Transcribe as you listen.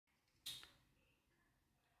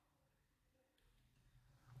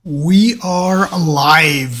We are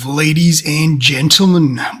live, ladies and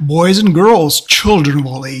gentlemen, boys and girls, children of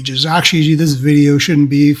all ages. Actually, this video shouldn't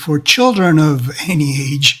be for children of any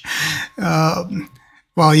age.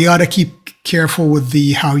 Well, you got to keep careful with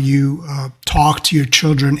how you talk to your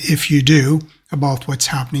children, if you do, about what's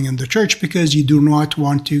happening in the church, because you do not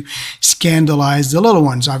want to scandalize the little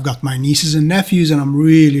ones. I've got my nieces and nephews, and I'm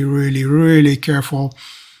really careful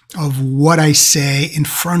of what I say in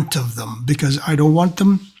front of them, because I don't want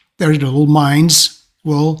them, their little minds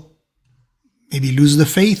will maybe lose the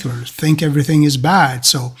faith or think everything is bad.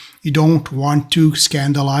 So you don't want to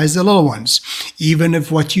scandalize the little ones, even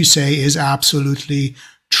if what you say is absolutely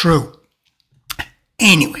true.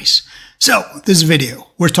 Anyways, so this video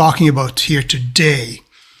we're talking about here today,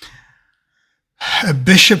 a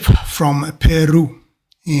bishop from Peru,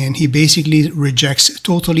 and he basically rejects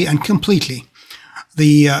totally and completely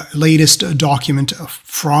the latest document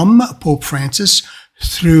from Pope Francis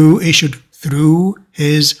issued through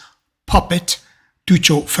his puppet,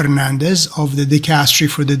 Tucho Fernandez of the Dicastery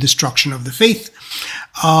for the Destruction of the Faith,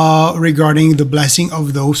 regarding the blessing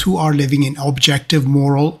of those who are living in objective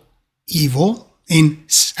moral evil, in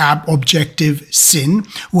objective sin,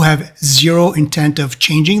 who have zero intent of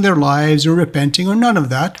changing their lives or repenting or none of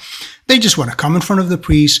that. They just want to come in front of the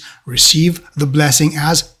priest, receive the blessing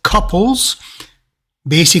as couples,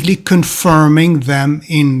 basically confirming them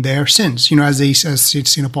in their sins. You know, as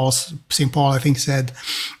St. Paul, I think, said,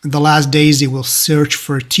 in the last days they will search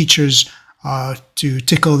for teachers to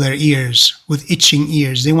tickle their ears with itching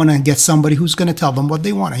ears. They want to get somebody who's going to tell them what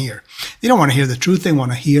they want to hear. They don't want to hear the truth. They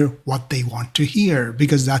want to hear what they want to hear,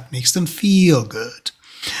 because that makes them feel good.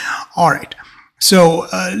 All right, so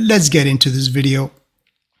let's get into this video.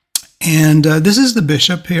 And this is the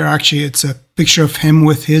bishop here. Actually, it's a picture of him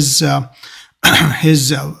with his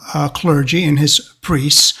clergy and his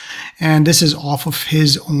priests, and this is off of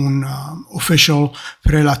his own official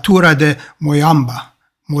Prelatura de Moyobamba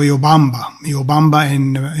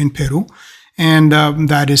in Peru, and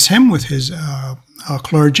that is him with his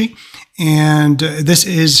clergy, and this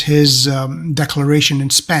is his declaration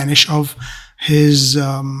in Spanish of his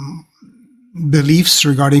beliefs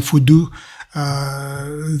regarding Fudu,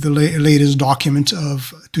 the latest document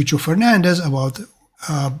of Tucho Fernandez about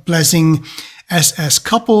blessing SS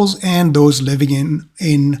couples and those living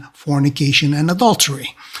in fornication and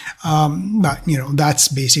adultery. But, you know, that's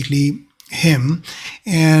basically him.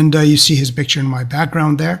 And you see his picture in my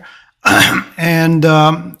background there. And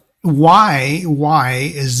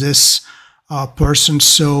why is this person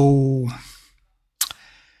so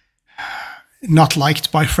not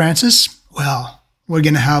liked by Francis? Well, we're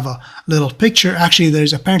going to have a little picture. Actually,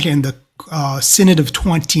 there's apparently in the Synod of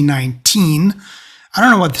 2019, I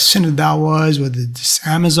don't know what the synod that was, whether this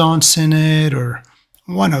Amazon synod or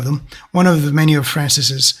one of them, one of the many of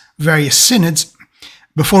Francis's various synods.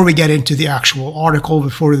 Before we get into the actual article,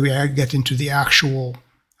 before we get into the actual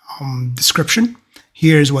description,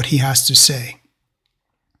 here's what he has to say.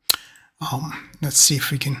 Let's see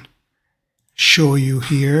if we can show you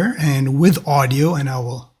here, and with audio, and I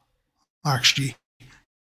will actually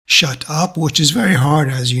shut up, which is very hard,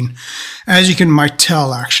 as you might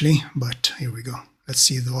tell, actually, but here we go. Let's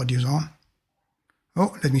see if the audio's on.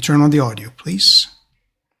 Oh, let me turn on the audio, please.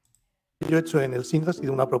 Yo he hecho en el sínodo ha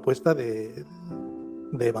sido una propuesta de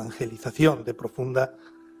evangelización, de profunda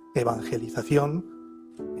evangelización,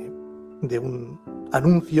 de un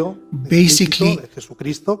anuncio de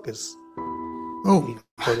Jesucristo, que es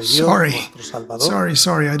Hijo de Dios, nuestro Salvador.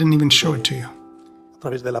 Sorry, I didn't even show it to you. A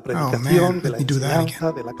través de la predicación, de la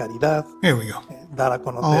enseñanza, de la caridad. Here we go. Dar a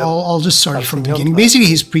conocer. I'll just start from the beginning. Basically,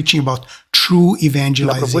 he's preaching about true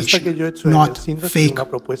evangelization, not fake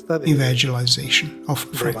evangelization of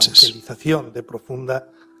Francis. De profunda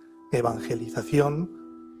evangelización,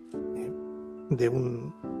 de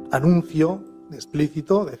un anuncio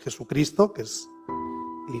explícito de Jesucristo, que es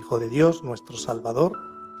el Hijo de Dios, nuestro Salvador,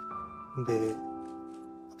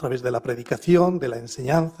 a través de la predicación, de la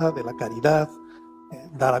enseñanza, de la caridad,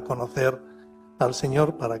 dar a conocer al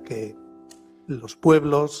Señor para que los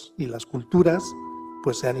pueblos y las culturas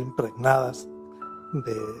pues sean impregnadas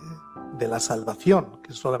de la salvación,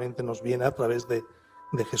 que solamente nos viene a través de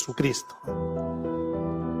Jesucristo.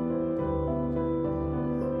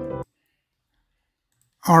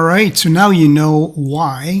 All right, so now you know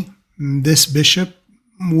why this bishop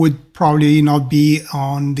would probably not be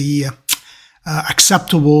on the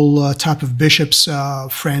acceptable type of bishops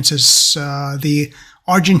Francis, the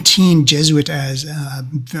Argentine Jesuit, as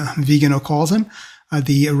Vigano calls him,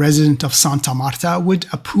 the resident of Santa Marta, would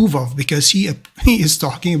approve of, because he is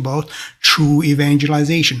talking about true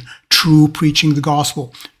evangelization, true preaching the gospel,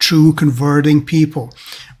 true converting people.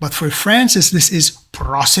 But for Francis, this is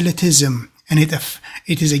proselytism, and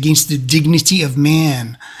it is against the dignity of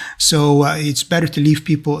man. So it's better to leave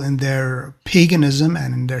people in their paganism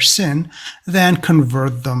and in their sin than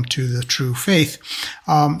convert them to the true faith.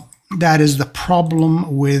 That is the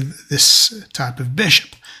problem with this type of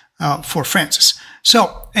bishop for Francis.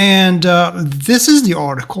 So, and this is the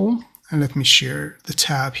article, and let me share the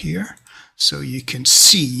tab here so you can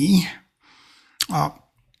see.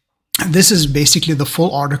 This is basically the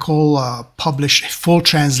full article published, full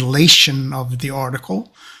translation of the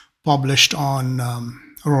article published on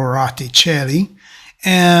Rorate Celi.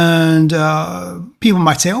 And people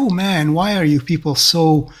might say, oh man, why are you people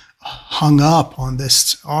so hung up on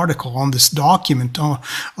this article, on this document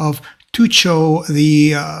of Tuccio,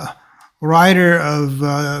 the writer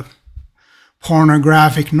of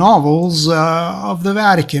pornographic novels of the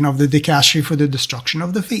Vatican, of the Dicastery for the Destruction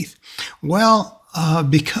of the Faith? Well,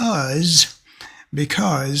 because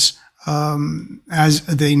as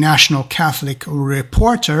the National Catholic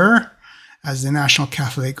Reporter,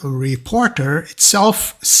 itself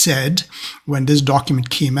said when this document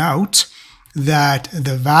came out, that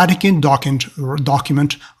the Vatican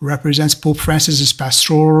document represents Pope Francis's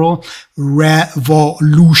pastoral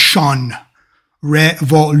revolution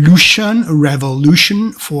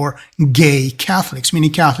for gay Catholics,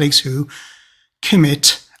 meaning Catholics who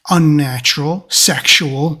commit unnatural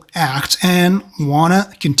sexual acts and want to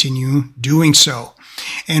continue doing so.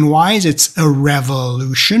 And why is it a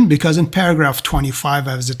revolution? Because in paragraph 25,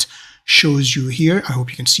 as it shows you here, I hope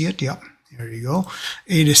you can see it. Yep, there you go.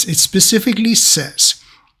 It specifically says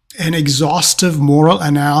an exhaustive moral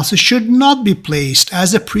analysis should not be placed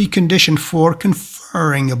as a precondition for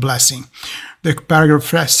conferring a blessing. The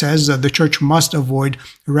paragraph says that the Church must avoid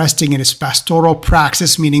resting in its pastoral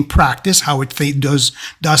praxis, meaning practice, how it does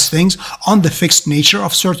things, on the fixed nature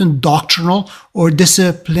of certain doctrinal or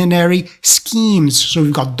disciplinary schemes. So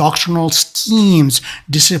we've got doctrinal schemes,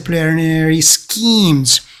 disciplinary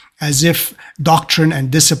schemes, as if doctrine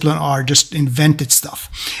and discipline are just invented stuff.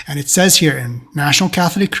 And it says here in National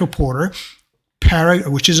Catholic Reporter,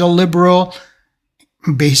 which is a liberal,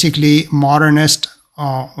 basically modernist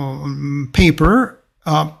paper,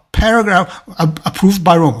 paragraph approved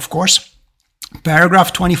by Rome, of course.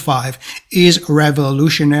 Paragraph 25 is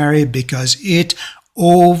revolutionary because it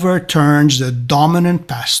overturns the dominant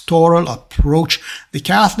pastoral approach the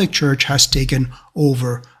Catholic Church has taken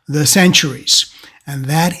over the centuries. And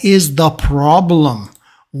that is the problem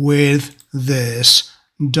with this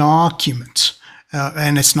document.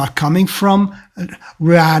 And it's not coming from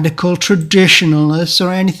radical traditionalists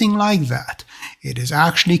or anything like that. It is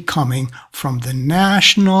actually coming from the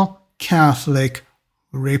National Catholic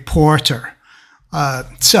Reporter.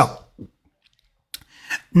 So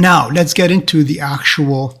now let's get into the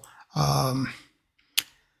actual what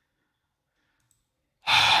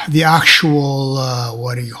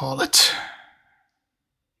do you call it?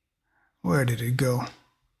 Where did it go?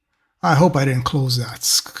 I hope I didn't close that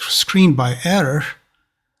screen by error.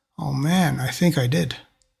 Oh man, I think I did.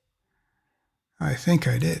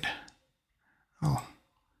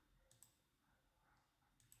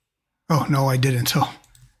 Oh no, I didn't. Oh,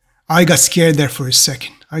 I got scared there for a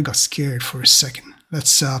second. Let's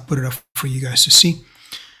put it up for you guys to see.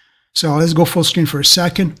 So let's go full screen for a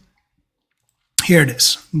second. Here it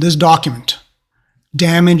is. This document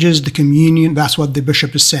damages the communion, that's what the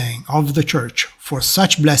bishop is saying, of the church, for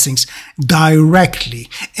such blessings directly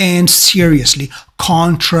and seriously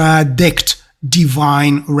contradict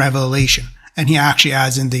divine revelation. And he actually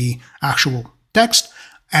adds in the actual text,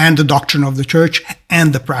 and the doctrine of the church,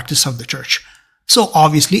 and the practice of the church. So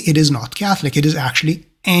obviously it is not Catholic, it is actually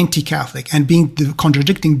anti-Catholic, and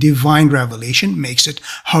contradicting divine revelation makes it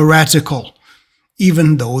heretical,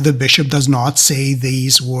 even though the bishop does not say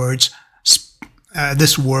these words,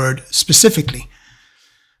 this word specifically.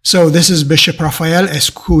 So this is Bishop Rafael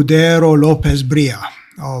Escudero López-Brea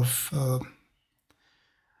of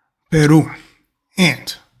Peru.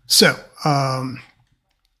 And so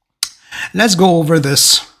let's go over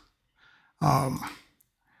this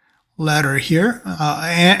letter here,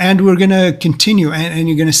 and we're going to continue, and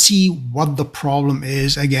you're going to see what the problem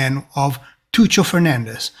is again of Tuccio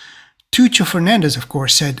Fernandez. Tuccio Fernandez, of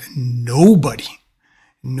course, said nobody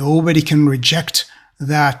can reject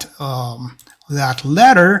that that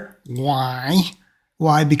letter. Why?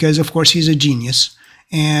 Because of course he's a genius,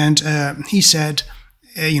 and he said,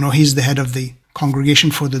 he's the head of the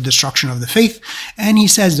Congregation for the Destruction of the Faith, and he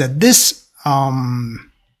says that this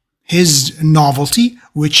his novelty,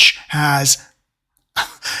 which has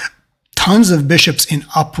tons of bishops in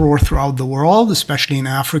uproar throughout the world, especially in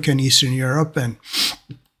Africa and Eastern Europe and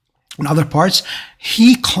in other parts.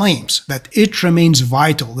 He claims that it remains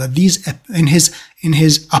vital that these, in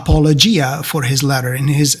his apologia for his letter, in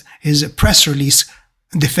his press release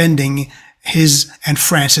defending his and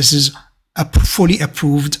Francis's fully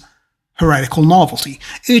approved heretical novelty,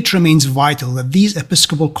 it remains vital that these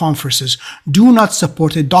episcopal conferences do not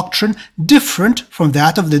support a doctrine different from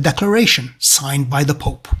that of the declaration signed by the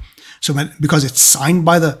Pope. So because it's signed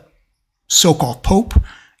by the so-called Pope,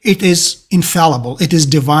 it is infallible, it is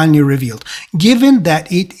divinely revealed. Given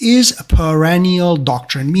that it is a perennial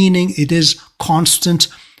doctrine, meaning it is constant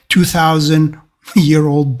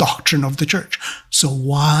 2,000-year-old doctrine of the Church. So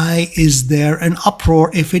why is there an uproar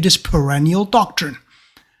if it is perennial doctrine?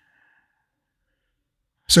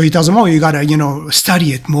 So he tells them, oh, you gotta,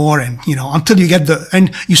 study it more, and, until you get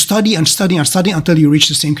and you study and study and study until you reach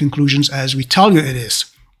the same conclusions as we tell you it is.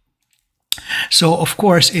 So, of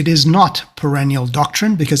course, it is not perennial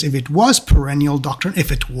doctrine, because if it was perennial doctrine, if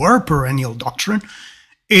it were perennial doctrine,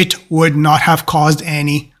 it would not have caused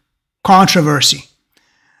any controversy.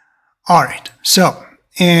 All right, so,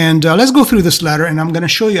 and let's go through this letter, and I'm going to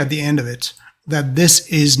show you at the end of it that this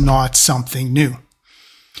is not something new.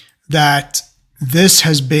 That this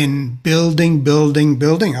has been building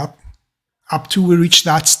up to we reach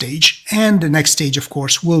that stage. And the next stage, of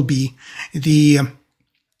course, will be the,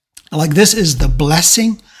 this is the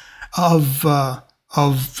blessing of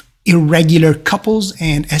irregular couples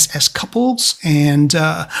and SS couples, and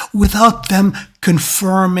without them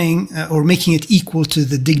confirming or making it equal to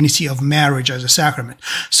the dignity of marriage as a sacrament.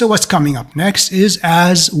 So what's coming up next is,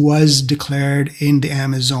 as was declared in the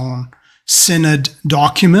Amazon Synod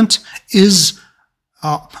document, is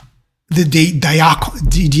the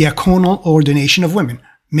diaconal ordination of women,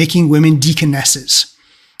 making women deaconesses.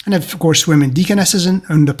 And of course, women deaconesses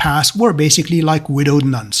in the past were basically like widowed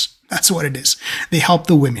nuns. That's what it is. They helped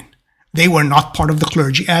the women. They were not part of the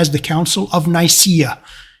clergy, as the Council of Nicaea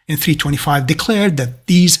in 325 declared that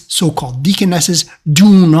these so-called deaconesses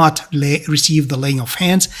do not receive the laying of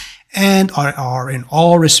hands and are in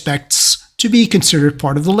all respects to be considered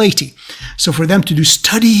part of the laity. So for them to do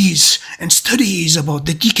studies and studies about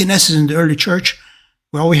the deaconesses in the early church,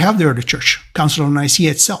 well, we have the early church, Council of Nicaea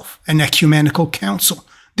itself, an ecumenical council,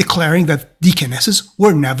 declaring that deaconesses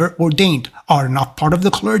were never ordained, are not part of the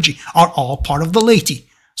clergy, are all part of the laity.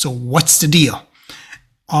 So what's the deal?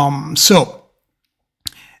 So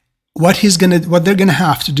what they're gonna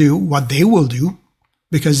have to do, what they will do,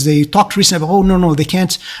 because they talked recently about, oh, no, they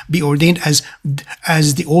can't be ordained as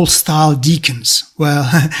the old style deacons. Well,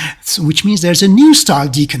 which means there's a new style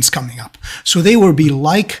deacons coming up. So they will be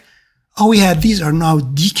like, oh yeah, these are now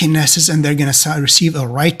deaconesses, and they're going to receive a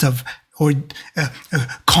rite of or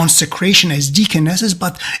consecration as deaconesses,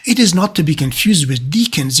 but it is not to be confused with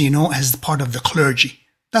deacons, as part of the clergy.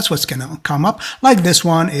 That's what's going to come up. Like this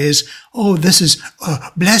one is, oh, this is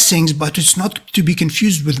blessings, but it's not to be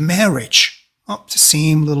confused with marriage. Oh, it's the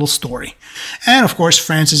same little story. And of course,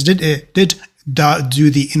 Francis did do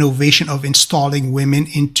the innovation of installing women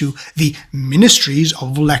into the ministries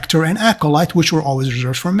of lector and acolyte, which were always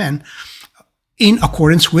reserved for men, in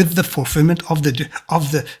accordance with the fulfillment of the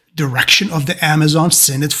direction of the Amazon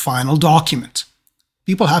Synod final document.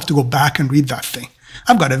 People have to go back and read that thing.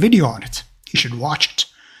 I've got a video on it. You should watch it.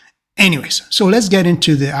 Anyways, so let's get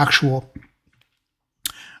into the actual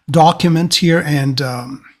document here, and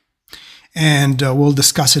we'll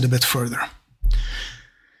discuss it a bit further.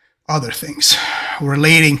 Other things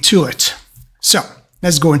relating to it. So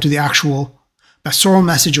let's go into the actual pastoral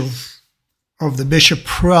message of the Bishop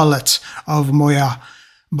Prelate of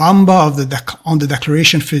Moyobamba on the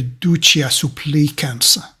Declaration Fiducia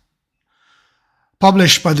Supplicans,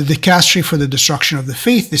 published by the Dicastery for the Destruction of the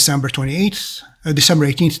Faith, December 18th,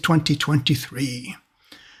 2023.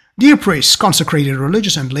 Dear priests, consecrated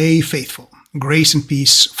religious and lay faithful, grace and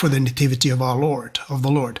peace for the nativity of our Lord,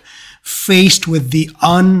 faced with the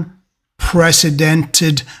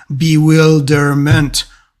unprecedented bewilderment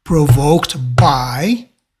provoked by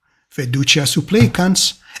fiducia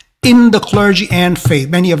supplicans in the clergy and faith,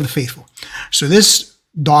 many of the faithful. So this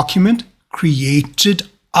document created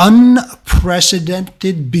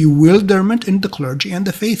unprecedented bewilderment in the clergy and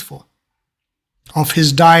the faithful of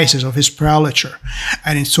his diocese, of his prelature,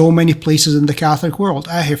 and in so many places in the Catholic world.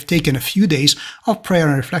 I have taken a few days of prayer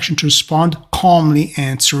and reflection to respond calmly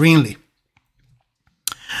and serenely.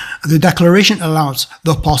 The declaration allows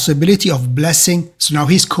the possibility of blessing. So now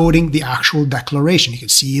he's quoting the actual declaration. You can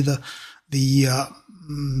see the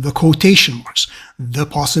the quotation marks, the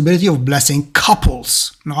possibility of blessing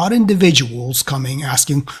couples, not individuals coming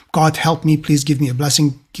asking, God help me, please give me a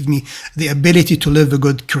blessing, give me the ability to live a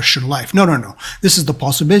good Christian life. No, no, no. This is the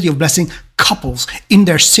possibility of blessing couples in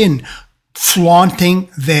their sin, flaunting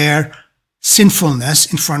their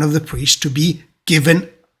sinfulness in front of the priest to be given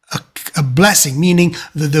a blessing, meaning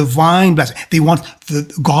the divine blessing. They want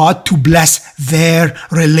God to bless their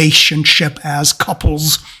relationship as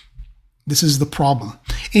couples. This is the problem.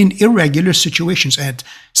 In irregular situations and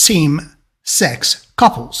same-sex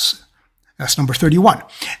couples. That's number 31.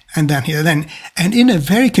 And then and in a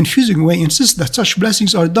very confusing way, insists that such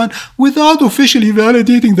blessings are done without officially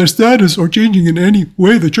validating their status or changing in any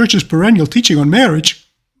way the church's perennial teaching on marriage,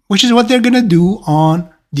 which is what they're going to do on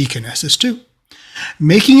deaconesses too.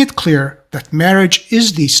 Making it clear that marriage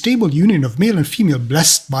is the stable union of male and female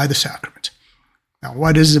blessed by the sacrament. Now,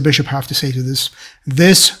 what does the bishop have to say to this?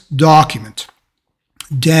 This document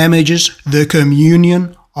damages the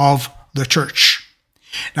communion of the church.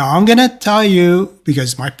 Now, I'm going to tell you,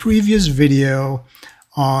 because my previous video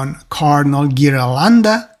on Cardinal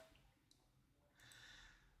Girlanda,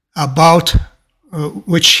 about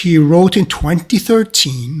which he wrote in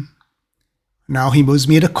 2013, now he was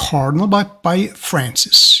made a cardinal by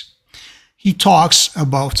Francis. He talks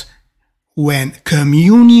about when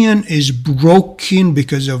communion is broken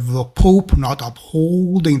because of the Pope not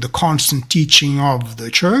upholding the constant teaching of the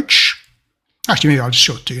Church. Actually, maybe I'll just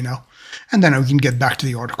show it to you now, and then we can get back to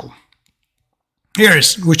the article.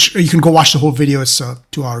 Here's, which you can go watch the whole video. It's a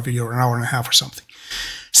 2-hour video or an hour and a half or something.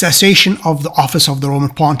 Cessation of the office of the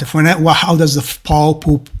Roman Pontiff. How does the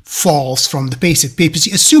Pope falls from the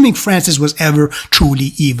papacy, assuming Francis was ever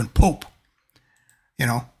truly even Pope? You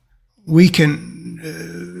know, we can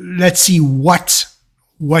let's see what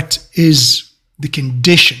is the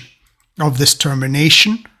condition of this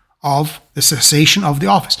termination of the cessation of the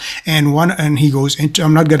office. And he goes into,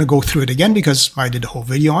 I'm not going to go through it again because I did a whole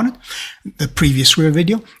video on it, the previous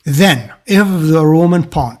video. Then, if the Roman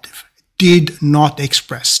Pontiff did not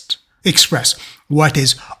express what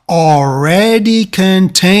is already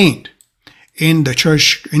contained in the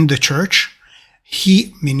church,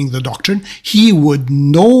 he, meaning the doctrine, he would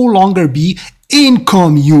no longer be in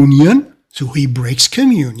communion, so he breaks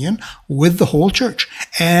communion with the whole church,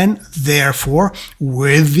 and therefore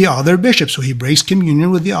with the other bishops. So he breaks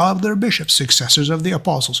communion with the other bishops, successors of the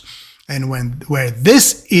apostles. And where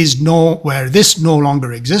this no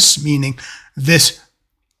longer exists, meaning this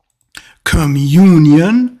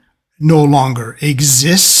communion no longer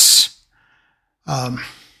exists,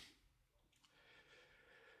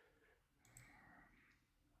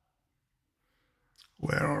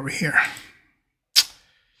 where are we here?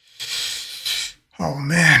 Oh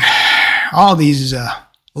man, all these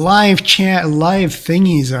live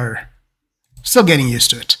thingies are still getting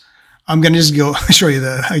used to it. I'm gonna just go show you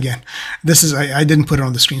again. This is I didn't put it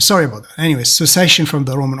on the screen. Sorry about that. Anyways, cessation from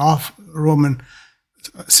the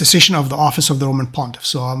cessation of the office of the Roman Pontiff.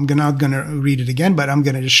 So I'm not gonna read it again, but I'm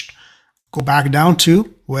gonna just go back down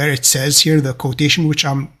to where it says here the quotation, which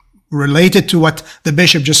I'm related to what the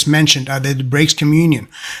bishop just mentioned, that it breaks communion.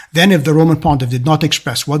 Then if the Roman Pontiff did not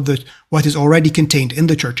express what is already contained in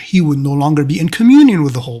the church, he would no longer be in communion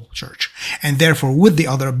with the whole church, and therefore with the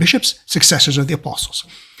other bishops, successors of the apostles.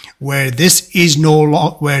 Where this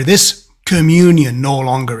communion no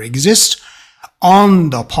longer exists on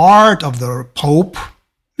the part of the Pope,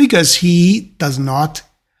 because he does not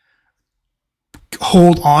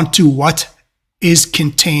hold on to what is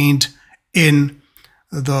contained in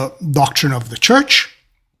the doctrine of the church,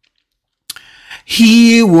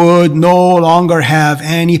 he would no longer have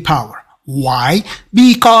any power. Why?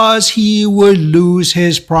 Because he would lose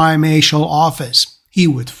his primatial office. He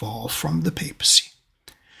would fall from the papacy.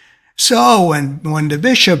 So when the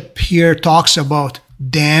bishop here talks about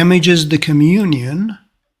damages the communion,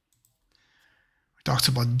 talks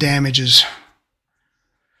about damages,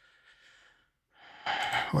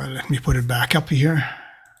 well, let me put it back up here.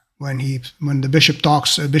 When the bishop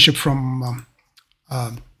talks, a bishop from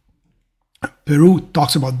Peru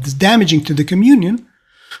talks about this damaging to the communion,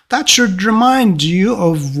 that should remind you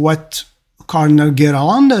of what Cardinal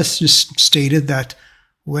Girlanda just stated, that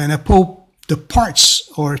when a pope departs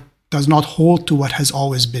or does not hold to what has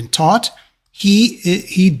always been taught,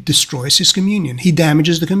 he destroys his communion. He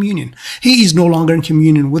damages the communion. He is no longer in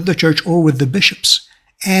communion with the church or with the bishops,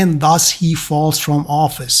 and thus he falls from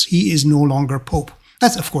office. He is no longer pope.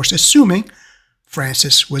 That's, of course, assuming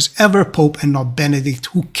Francis was ever Pope and not Benedict,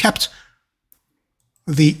 who kept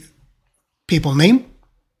the papal name,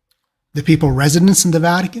 the papal residence in the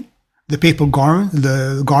Vatican, the papal garment,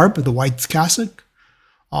 the garb, the white cassock,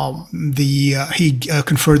 He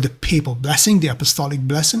conferred the papal blessing, the apostolic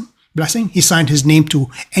blessing. He signed his name to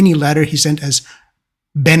any letter he sent as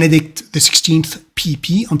Benedict XVI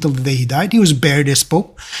PP until the day he died. He was buried as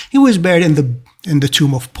Pope. He was buried in the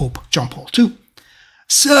tomb of Pope John Paul II.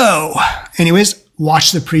 So, anyways,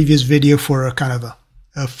 watch the previous video for a kind of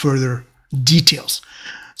a further details.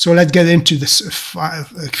 So let's get into this,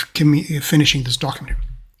 finishing this document.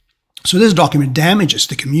 So this document damages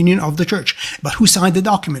the communion of the church. But who signed the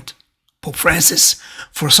document? Pope Francis.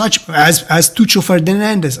 For such, as Tuccio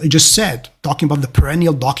Ferdinandez just said, talking about the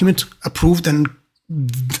perennial document approved and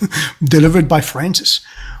delivered by Francis.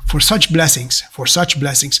 For such blessings,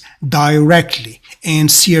 directly and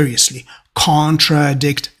seriously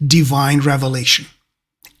contradict divine revelation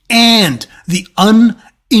and the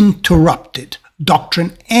uninterrupted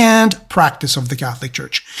doctrine and practice of the Catholic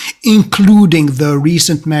Church, including the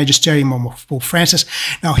recent magisterium of Pope Francis.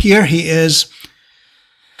 Now here he is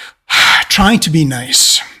trying to be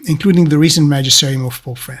nice, including the recent magisterium of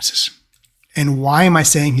Pope Francis. And why am I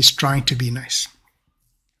saying he's trying to be nice?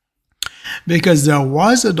 Because there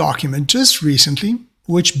was a document just recently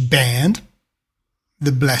which banned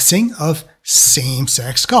the blessing of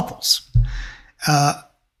same-sex couples.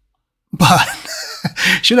 But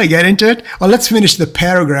should I get into it? Well, let's finish the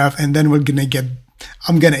paragraph and then I'm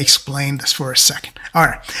going to explain this for a second. All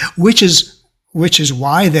right, which is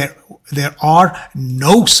why there are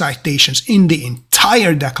no citations in the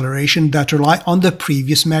entire declaration that rely on the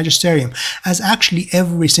previous magisterium. As actually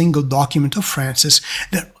every single document of Francis,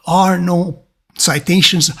 there are no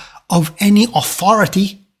citations of any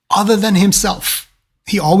authority other than himself.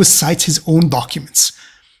 He always cites his own documents.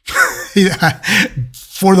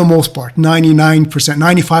 For the most part, 99%,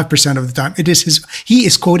 95% of the time, he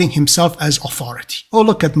is quoting himself as authority. Oh,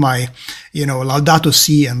 look at my, Laudato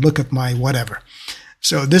Si, and look at my whatever.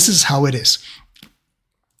 So this is how it is.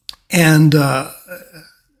 And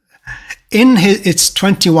in its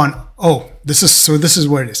 21, this is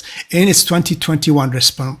where it is. In its 2021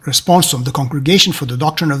 response from the Congregation for the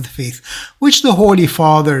Doctrine of the Faith, which the Holy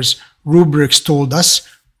Father's rubrics told us,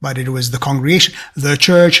 but it was the congregation, the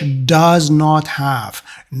Church does not have,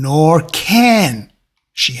 nor can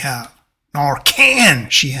she have,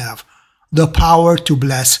 the power to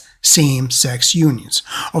bless same-sex unions.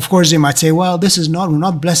 Of course, they might say, well, we're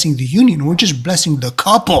not blessing the union, we're just blessing the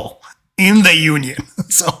couple in the union.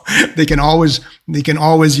 So they can always,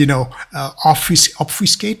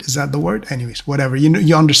 obfuscate, is that the word? Anyways, whatever,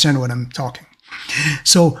 you understand what I'm talking.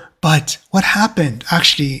 So, but what happened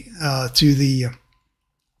actually to the,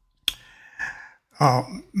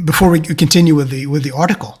 before we continue with the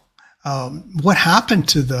article, what happened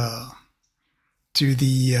to the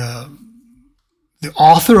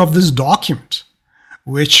author of this document,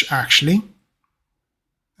 which actually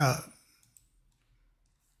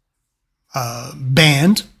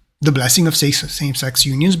banned the blessing of same-sex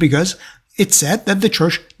unions because it said that the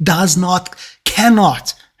Church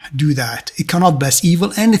cannot do that. It cannot bless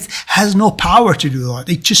evil, and it has no power to do that.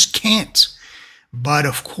 It just can't. But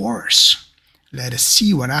of course, let us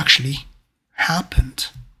see what actually happened.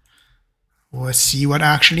 Let's see what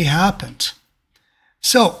actually happened.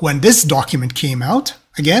 So when this document came out,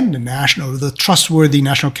 again, the trustworthy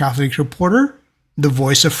National Catholic Reporter, the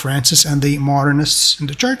voice of Francis and the modernists in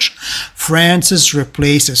the Church, Francis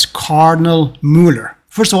replaces Cardinal Mueller.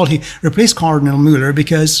 First of all, he replaced Cardinal Mueller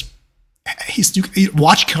because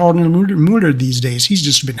watch Cardinal Mueller these days. He's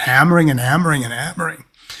just been hammering and hammering and hammering.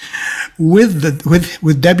 With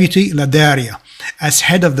Deputy Ladaria as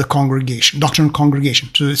head of the doctrinal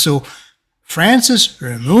congregation. So Francis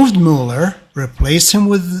removed Mueller, replaced him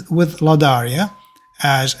with Ladaria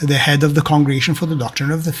as the head of the Congregation for the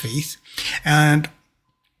Doctrine of the Faith, and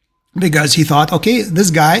because he thought, okay, this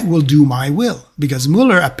guy will do my will, because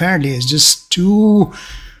Mueller apparently is just too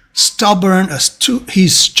stubborn,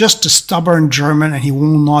 he's just a stubborn German, and he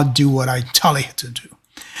will not do what I tell him to do.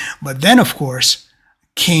 But then, of course,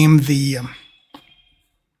 came the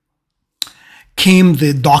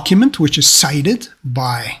document which is cited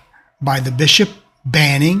by the bishop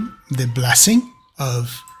banning the blessing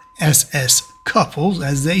of SS couples,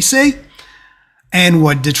 as they say. And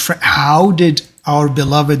how did our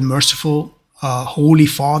beloved, merciful, Holy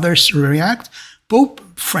Father react? Pope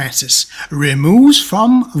Francis removes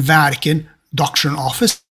from Vatican Doctrine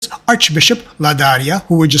Office Archbishop Ladaria,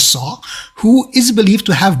 who we just saw, who is believed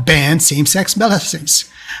to have banned same-sex blessings.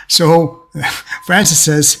 So Francis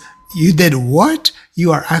says, you did what?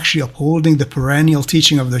 You are actually upholding the perennial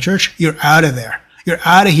teaching of the Church. You're out of there. You're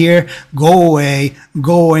out of here. Go away,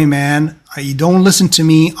 man. You don't listen to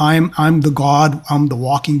me. I'm the God. I'm the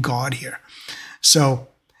walking God here. So,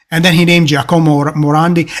 And then he named Giacomo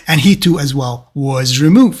Morandi, and he too as well was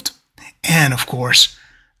removed. And of course,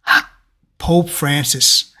 Pope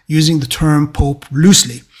Francis, using the term Pope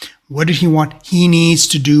loosely, what did he want? He needs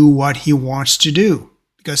to do what he wants to do,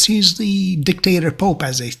 because he's the dictator Pope,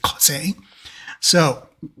 as they say. So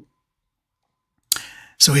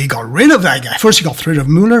he got rid of that guy. First, he got rid of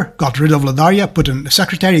Mueller, got rid of Ladaria, put in the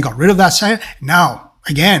secretary, got rid of that side. Now,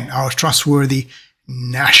 again, our trustworthy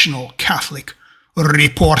National Catholic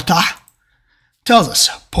reporter tells us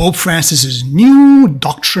Pope Francis's new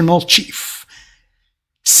doctrinal chief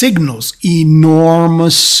signals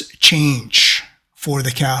enormous change for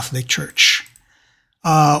the Catholic Church.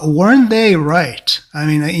 Weren't they right? I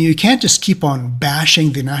mean, you can't just keep on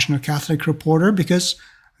bashing the National Catholic Reporter, because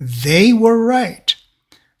they were right.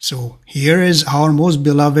 So here is our most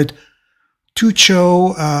beloved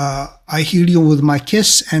Tucho, I Heal You With My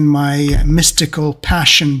Kiss and My Mystical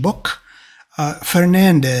Passion book,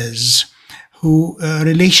 Fernandez, who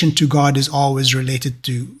relation to God is always related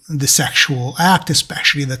to the sexual act,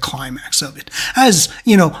 especially the climax of it. As,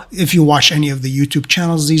 you know, if you watch any of the YouTube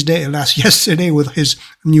channels these days, yesterday with his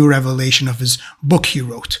new revelation of his book he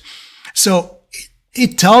wrote. So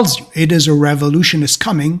it tells you it is a revolution is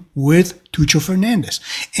coming with Tucho Fernandez.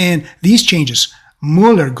 And these changes,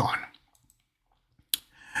 Mueller gone.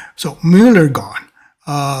 So Mueller gone,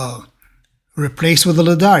 replaced with the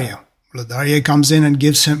Ladaria. Ladaria comes in and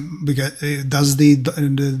gives him, does the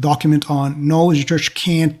document on, no, the church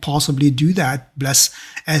can't possibly do that, bless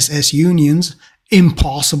SS unions,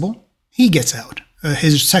 impossible. He gets out.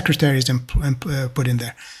 His secretary is put in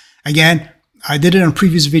there. Again, I did it on a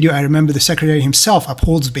previous video. I remember the secretary himself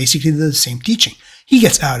upholds basically the same teaching. He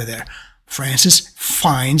gets out of there. Francis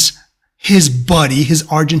finds his buddy, his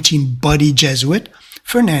Argentine buddy Jesuit,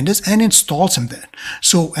 Fernandez, and installs him there.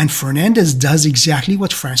 So, and Fernandez does exactly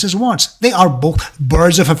what Francis wants. They are both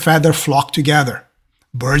birds of a feather flock together.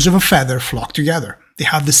 Birds of a feather flock together. They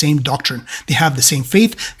have the same doctrine. They have the same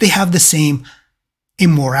faith. They have the same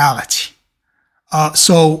immorality.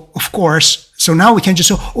 So, of course, so now we can just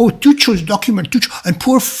say, oh, Tucho's document, Tucho, and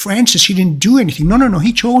poor Francis, he didn't do anything. No, no, no,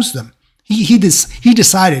 he chose them. He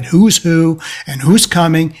decided who's who and who's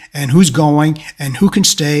coming and who's going and who can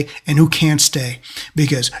stay and who can't stay.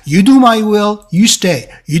 Because you do my will, you stay.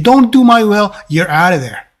 You don't do my will, you're out of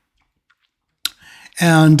there.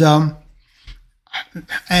 And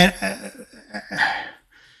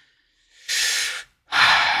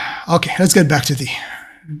okay, let's get back to the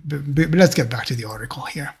article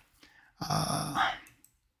here. All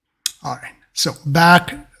right, so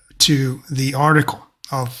back to the article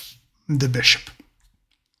of the bishop.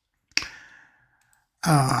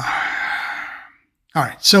 All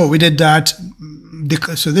right, so we did that.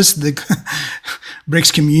 So this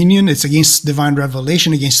breaks communion. It's against divine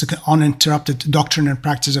revelation, against the uninterrupted doctrine and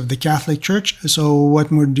practice of the Catholic Church. So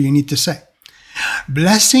what more do you need to say?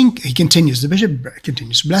 Blessing, he continues, the bishop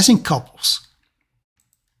continues, blessing couples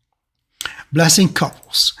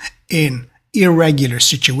in irregular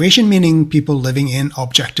situation, meaning people living in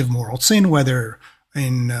objective moral sin, whether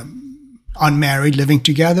in unmarried living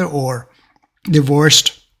together or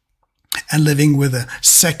divorced and living with a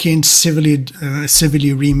second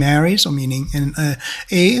civilly remarried, so meaning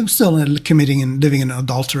still committing and living in an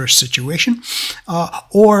adulterous situation,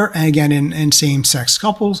 or again in same-sex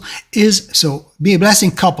couples, is so be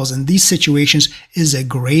blessing couples in these situations is a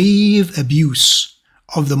grave abuse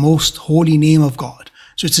of the most holy name of God.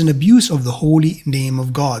 So it's an abuse of the holy name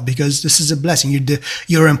of God, because this is a blessing.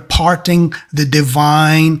 You're imparting the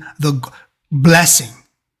divine, the blessing.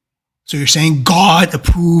 So you're saying God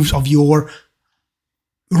approves of your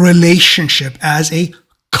relationship as a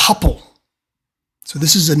couple. So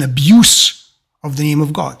this is an abuse of the name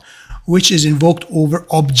of God, which is invoked over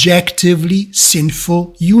objectively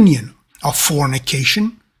sinful union of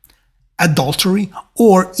fornication, adultery,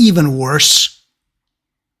 or even worse,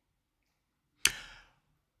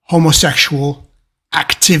 homosexual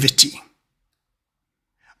activity.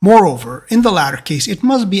 Moreover, in the latter case, it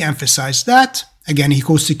must be emphasized that, again, he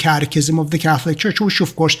goes to Catechism of the Catholic Church, which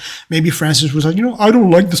of course, maybe Francis was like, you know, I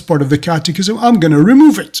don't like this part of the Catechism, I'm going to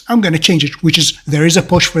remove it, I'm going to change it, which is, there is a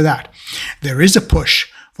push for that. There is a push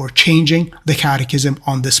for changing the Catechism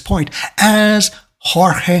on this point, as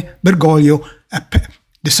Jorge Bergoglio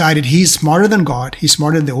decided he's smarter than God, he's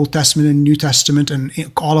smarter than the Old Testament and New Testament and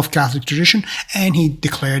all of Catholic tradition, and he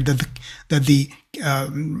declared that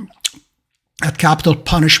capital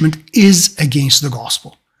punishment is against the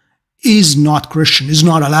gospel, is not Christian, is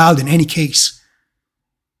not allowed in any case.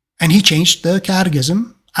 And he changed the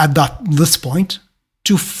catechism at this point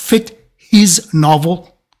to fit his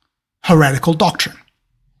novel heretical doctrine.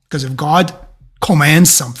 Because if God commands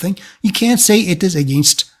something, you can't say it is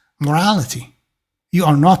against morality. You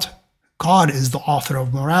are not. God is the author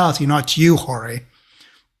of morality, not you, Jorge.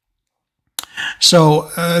 So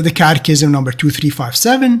the Catechism number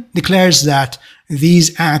 2357 declares that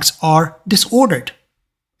these acts are disordered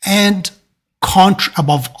and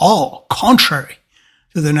above all, contrary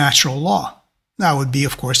to the natural law. That would be,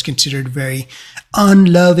 of course, considered very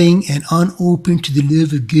unloving and unopen to the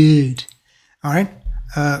love of God. All right?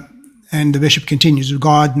 And the bishop continues,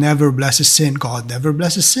 God never blesses sin. God never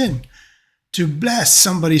blesses sin. To bless,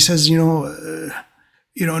 somebody says,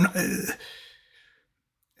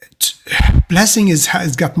 blessing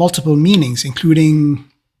has got multiple meanings,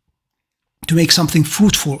 including to make something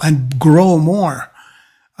fruitful and grow more.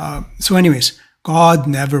 So anyways, God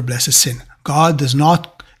never blesses sin. God does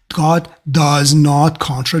not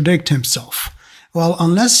contradict himself. Well,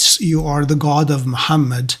 unless you are the God of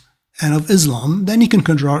Muhammad and of Islam, then you can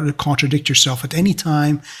contradict yourself at any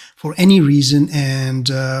time for any reason, and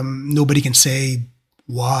nobody can say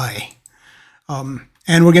why.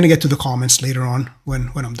 And we're going to get to the comments later on when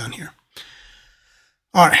I'm done here.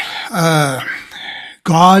 All right.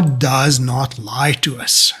 God does not lie to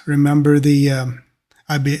us. Remember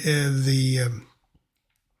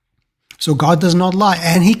so God does not lie,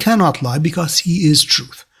 and he cannot lie because he is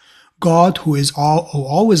truth. God, who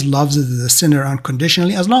always loves the sinner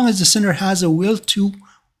unconditionally, as long as the sinner has a will to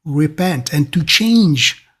repent and to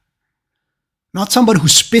change. Not somebody who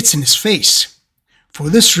spits in his face. For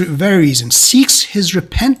this very reason, seeks his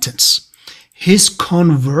repentance, his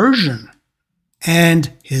conversion,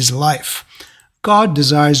 and his life. God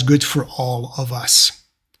desires good for all of us.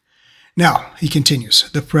 Now, he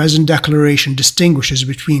continues, the present declaration distinguishes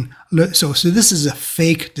between, so this is a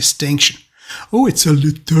fake distinction. Oh, it's a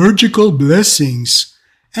liturgical blessings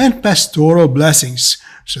and pastoral blessings.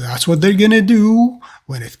 So that's what they're going to do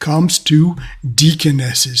when it comes to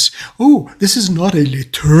deaconesses. Oh, this is not a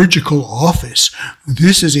liturgical office.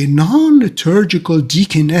 This is a non-liturgical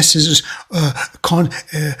deaconesses I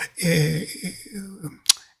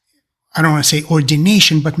don't want to say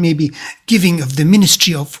ordination, but maybe giving of the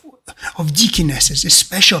ministry of deaconesses, a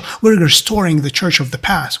special. We're restoring the church of the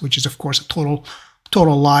past, which is, of course, a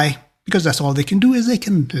total lie, because that's all they can do is they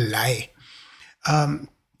can lie.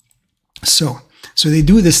 So they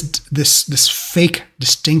do this fake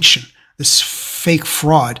distinction, this fake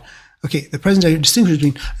fraud. Okay, the present distinction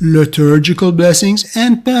between liturgical blessings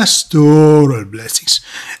and pastoral blessings,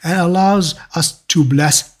 and allows us to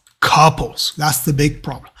bless couples. That's the big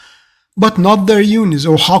problem. But not their unions.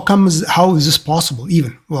 Or how is this possible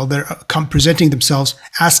even? Well, they're presenting themselves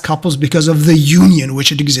as couples because of the union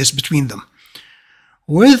which exists between them.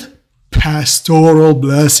 With pastoral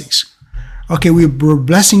blessings. Okay, we're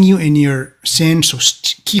blessing you in your sin, so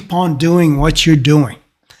keep on doing what you're doing.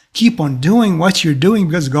 Keep on doing what you're doing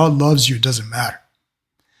because God loves you. It doesn't matter.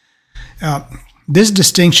 This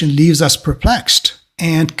distinction leaves us perplexed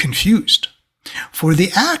and confused. For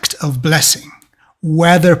the act of blessing,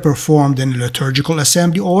 whether performed in a liturgical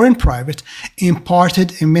assembly or in private,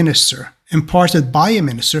 imparted by a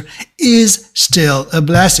minister, is still a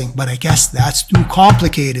blessing. But I guess that's too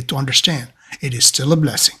complicated to understand. It is still a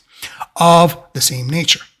blessing of the same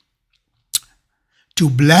nature.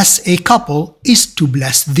 To bless a couple is to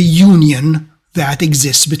bless the union that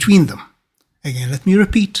exists between them. Again, let me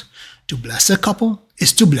repeat. To bless a couple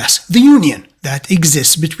is to bless the union that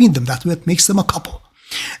exists between them. That's what makes them a couple.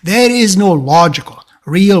 There is no logical,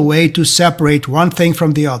 real way to separate one thing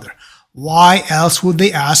from the other. Why else would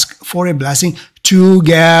they ask for a blessing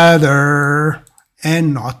together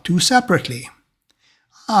and not two separately?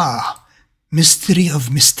 Mystery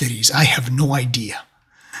of mysteries. I have no idea.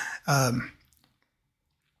 The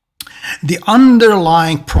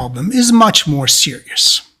underlying problem is much more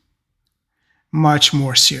serious. Much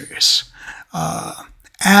more serious.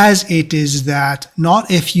 As it is that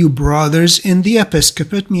not a few brothers in the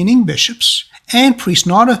episcopate, meaning bishops, and priests,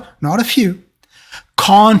 not a few,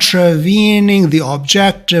 contravening the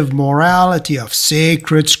objective morality of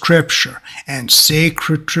sacred scripture and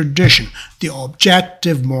sacred tradition, the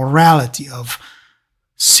objective morality of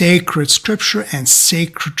sacred scripture and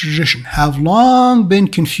sacred tradition have long been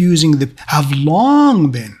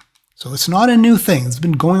so it's not a new thing, it's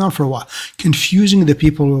been going on for a while, confusing the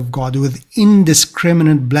people of God with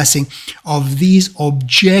indiscriminate blessing of these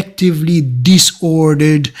objectively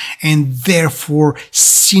disordered and therefore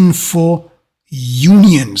sinful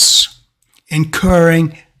unions,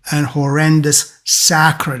 incurring an horrendous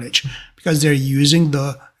sacrilege, because they're using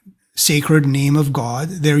the sacred name of God,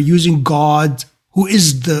 they're using God, who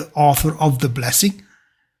is the author of the blessing,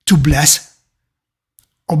 to bless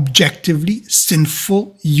objectively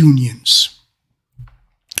sinful unions.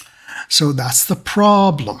 So that's the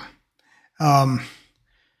problem.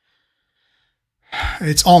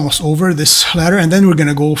 It's almost over, this letter, and then we're going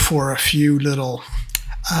to go for a few little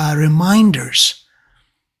reminders,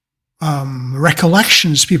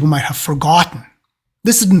 recollections people might have forgotten.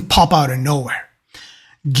 This didn't pop out of nowhere.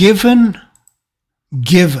 Given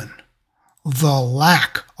the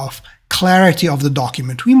lack of clarity of the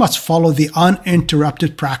document, we must follow the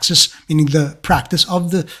uninterrupted praxis, meaning the practice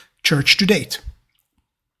of the church to date,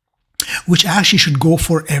 which actually should go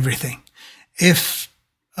for everything. If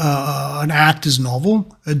an act is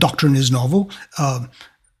novel, a doctrine is novel,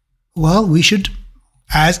 well, we should,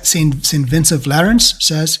 as St. Vincent of Lerins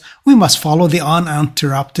says, we must follow the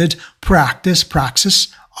uninterrupted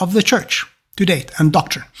praxis of the church to date and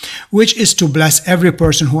doctrine, which is to bless every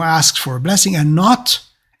person who asks for a blessing, and not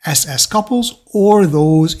SS couples or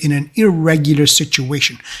those in an irregular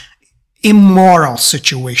situation, immoral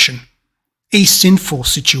situation, a sinful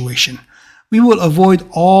situation. We will avoid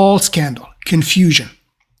all scandal, confusion,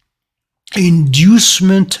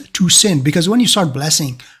 inducement to sin, because when you start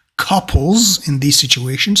blessing couples in these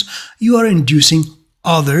situations, you are inducing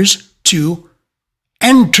others to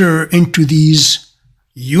enter into these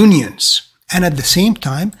unions. And at the same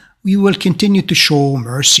time, we will continue to show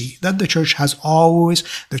mercy that the church has always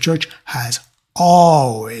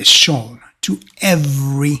shown to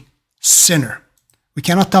every sinner. We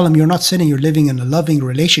cannot tell them you're not sinning, you're living in a loving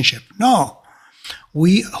relationship. No.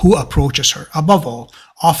 Who approaches her, above all,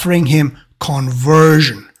 offering him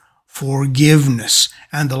conversion, forgiveness,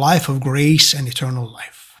 and the life of grace and eternal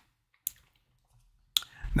life.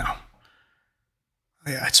 Now,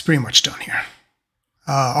 yeah, it's pretty much done here.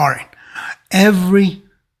 All right. Every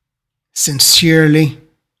sincerely,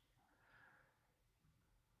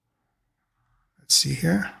 let's see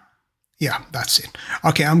here. Yeah, that's it.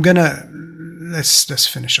 Okay, let's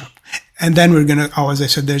finish up. And then we're gonna, as I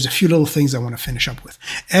said, there's a few little things I want to finish up with.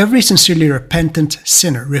 Every sincerely repentant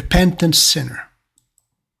sinner,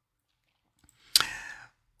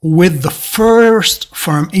 with the first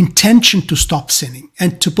firm intention to stop sinning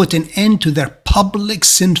and to put an end to their public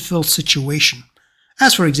sinful situation,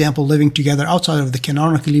 as for example, living together outside of the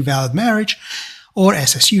canonically valid marriage or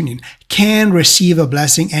SS union, can receive a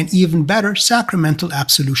blessing and, even better, sacramental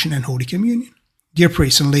absolution and Holy Communion. Dear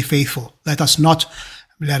priests and lay faithful, let us not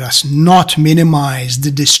minimize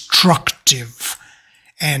the destructive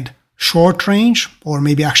and short range, or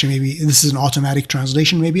maybe this is an automatic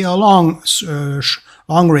translation, maybe a long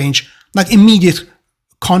range, like immediate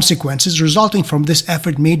consequences resulting from this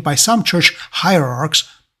effort made by some church hierarchs.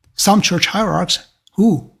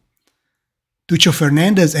 Who? Tucho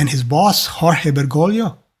Fernandez and his boss, Jorge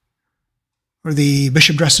Bergoglio, or the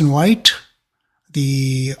bishop dressed in white,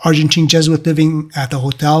 the Argentine Jesuit living at a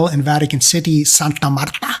hotel in Vatican City, Santa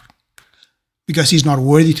Marta, because he's not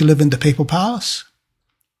worthy to live in the papal palace,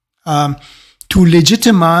 to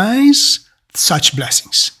legitimize such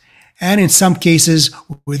blessings. And in some cases,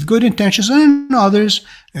 with good intentions, and others,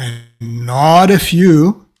 and not a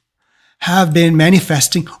few, have been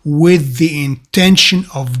manifesting with the intention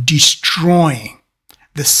of destroying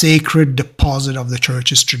the sacred deposit of the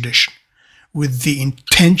church's tradition. With the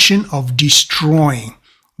intention of destroying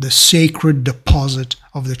the sacred deposit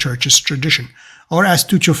of the church's tradition. Or as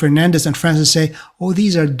Tucho Fernandez and Francis say, oh,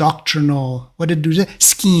 these are doctrinal, what did you say?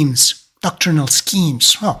 Schemes, doctrinal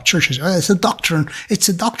schemes. Well, churches, it's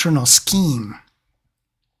a doctrinal scheme.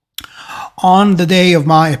 On the day of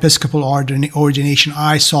my episcopal ordination,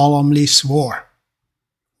 I solemnly swore.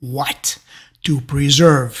 What? To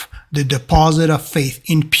preserve the deposit of faith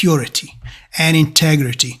in purity and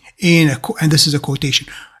integrity, and this is a quotation,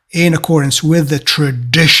 in accordance with the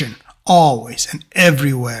tradition, always and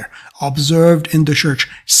everywhere, observed in the church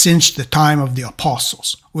since the time of the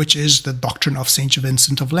apostles, which is the doctrine of St.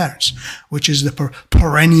 Vincent of Lerins, which is the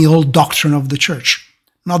perennial doctrine of the church,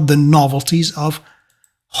 not the novelties of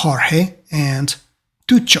Jorge and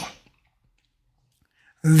Tucho.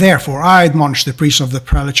 Therefore, I admonish the priests of the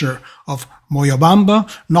prelature of Moyobamba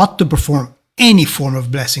not to perform any form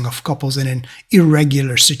of blessing of couples in an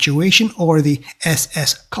irregular situation, or the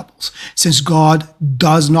SS couples. Since God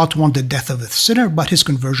does not want the death of a sinner, but his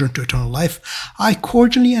conversion to eternal life, I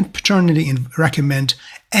cordially and paternally recommend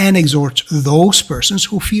and exhort those persons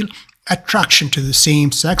who feel attraction to the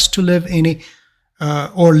same sex to live in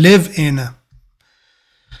a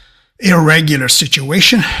irregular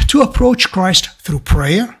situation to approach Christ through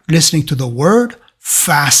prayer, listening to the word,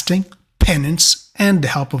 fasting, penance, and the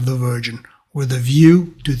help of the Virgin, with a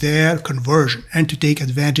view to their conversion, and to take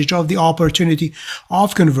advantage of the opportunity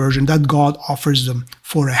of conversion that God offers them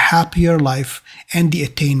for a happier life and the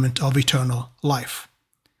attainment of eternal life.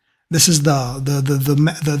 This is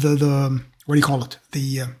the what do you call it?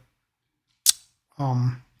 The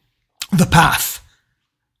path.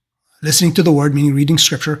 Listening to the word, meaning reading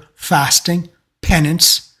scripture, fasting,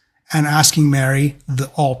 penance, and asking Mary, the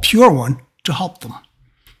all pure one, to help them.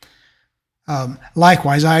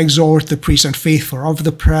 Likewise, I exhort the priests and faithful of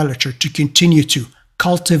the prelature to continue to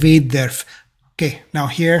cultivate their... Okay, now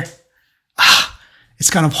here, it's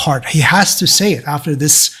kind of hard. He has to say it after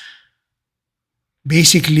this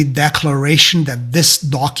basically declaration that this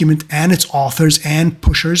document and its authors and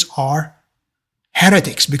pushers are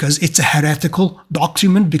heretics, because it's a heretical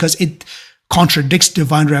document, because it contradicts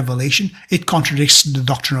divine revelation, it contradicts the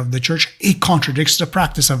doctrine of the church, it contradicts the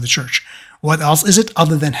practice of the church. What else is it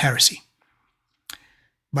other than heresy?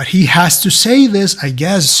 But he has to say this, I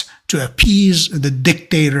guess, to appease the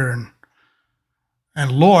dictator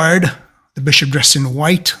and Lord, the bishop dressed in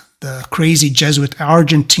white, the crazy Jesuit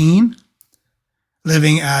Argentine,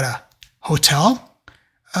 living at a hotel,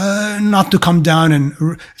 not to come down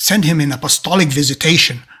and send him an apostolic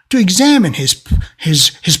visitation to examine his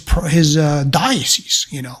diocese.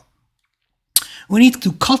 You know, we need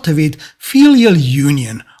to cultivate filial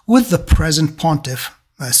union with the present pontiff,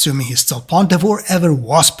 assuming he's still pontiff or ever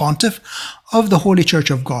was pontiff of the Holy Church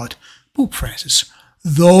of God, Pope Francis.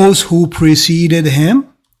 Those who preceded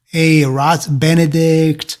him,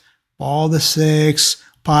 Benedict, Paul VI,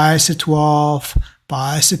 Pius XII,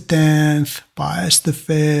 Pius X, Pius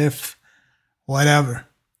V, whatever,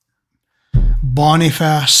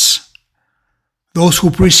 Boniface, those who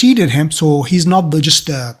preceded him. So he's not just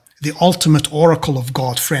the ultimate oracle of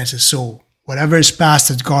God, Francis. So whatever is past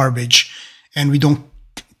is garbage, and we don't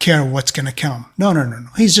care what's going to come. No.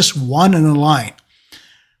 He's just one in a line.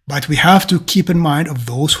 But we have to keep in mind of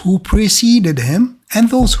those who preceded him and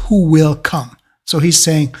those who will come. So he's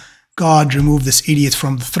saying, God, remove this idiot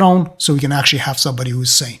from the throne so we can actually have somebody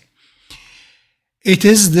who's sane. It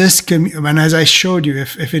is this, and as I showed you,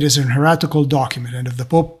 if it is an heretical document, and if the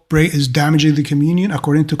Pope is damaging the communion,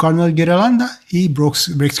 according to Cardinal Girolanda, he breaks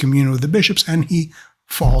communion with the bishops and he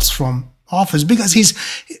falls from office, because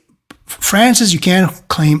Francis, you can't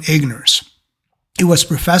claim ignorance. He was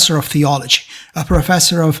professor of theology, a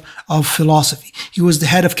professor of philosophy. He was the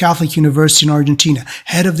head of Catholic University in Argentina,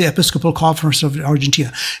 head of the Episcopal Conference of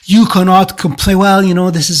Argentina. You cannot complain, well, you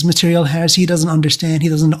know, this is material heresy. He doesn't understand. He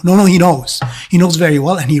doesn't know. No, he knows. He knows very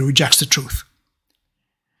well, and he rejects the truth.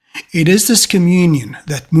 It is this communion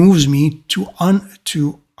that moves me to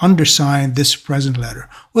undersign this present letter.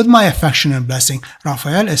 With my affection and blessing,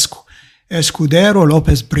 Rafael Escudero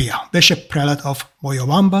López-Brea, Bishop Prelate of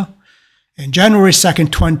Moyobamba, in January 2nd,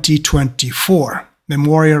 2024,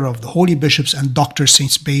 Memorial of the Holy Bishops and Doctors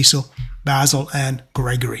Saints Basil and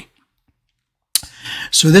Gregory.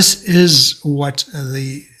 So this is what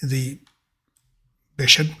the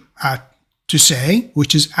bishop had to say,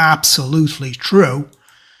 which is absolutely true.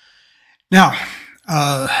 Now,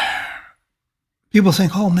 people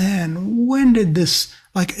think, oh man, when did this,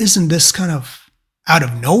 isn't this kind of out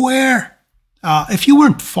of nowhere? If you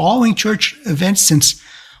weren't following church events since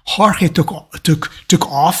Jorge took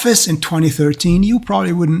office in 2013, you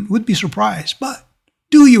probably would be surprised. But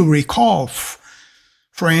do you recall,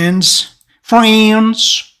 friends,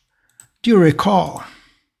 do you recall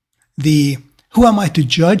the "who am I to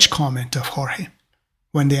judge" comment of Jorge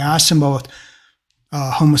when they asked him about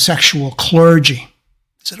homosexual clergy?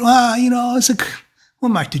 He said, well, you know, it's like, who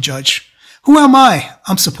am I to judge? Who am I?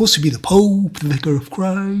 I'm supposed to be the Pope, the Vicar of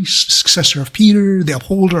Christ, the successor of Peter, the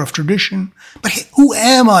upholder of tradition. But who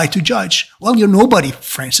am I to judge? Well, you're nobody,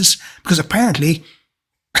 Francis, because apparently,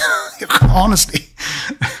 honestly,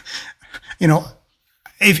 you know,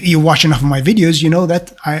 if you watch enough of my videos, you know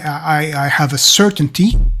that I have a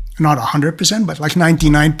certainty, not 100%, but like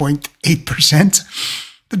 99.8%,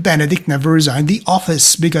 that Benedict never resigned the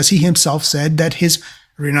office, because he himself said that his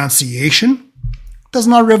renunciation does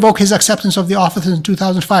not revoke his acceptance of the office in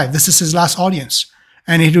 2005. This is his last audience.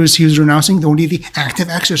 And he was renouncing only the active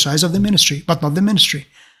exercise of the ministry, but not the ministry.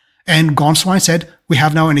 And Gonswein said, we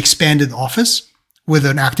have now an expanded office with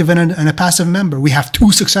an active and a passive member. We have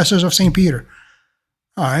two successors of St. Peter.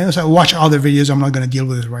 All right, so watch other videos. I'm not going to deal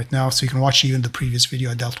with it right now, so you can watch even the previous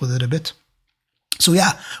video. I dealt with it a bit. So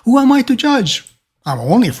yeah, who am I to judge? I'm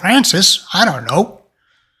only Francis. I don't know.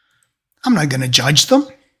 I'm not going to judge them.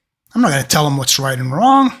 I'm not going to tell them what's right and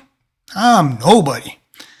wrong. I'm nobody.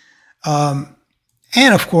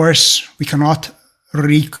 And of course, we cannot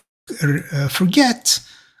forget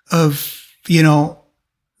of, you know,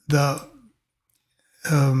 the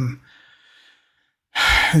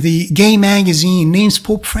gay magazine names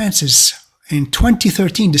Pope Francis in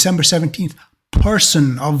 2013, December 17th,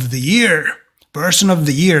 Person of the Year. Person of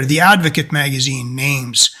the Year. The Advocate magazine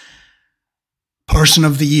names Person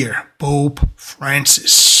of the Year, Pope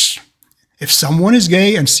Francis. If someone is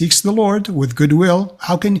gay and seeks the Lord with goodwill,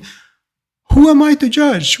 who am I to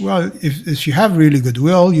judge? Well, if you have really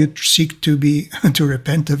goodwill, you seek to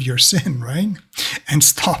repent of your sin, right? And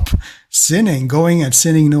stop sinning, going and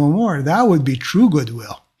sinning no more. That would be true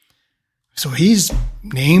goodwill. So he's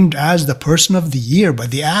named as the Person of the Year by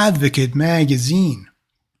the Advocate magazine.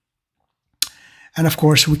 And of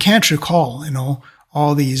course, we can't recall,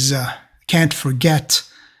 all these, can't forget,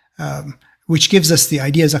 which gives us the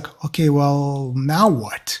idea is like, okay, well, now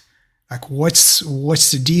what? Like, what's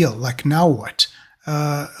the deal? Like, now what?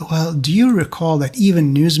 Well, do you recall that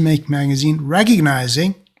even Newsweek magazine,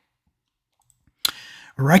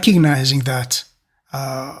 recognizing that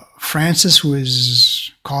Francis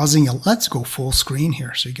was causing let's go full screen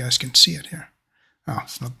here so you guys can see it here. Oh,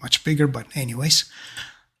 it's not much bigger, but anyways.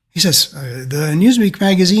 He says, the Newsweek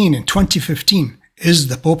magazine in 2015, is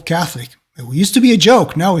the Pope Catholic? It used to be a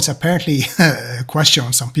joke. Now it's apparently a question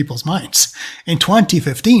on some people's minds. In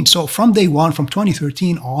 2015, so from day one, from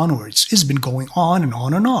 2013 onwards, it's been going on and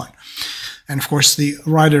on and on. And of course, the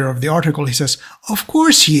writer of the article, he says, of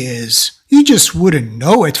course he is. You just wouldn't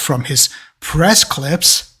know it from his press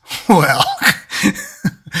clips. Well,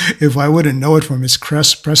 if I wouldn't know it from his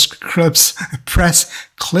press clips,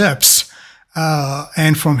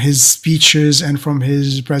 and from his speeches and from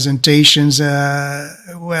his presentations,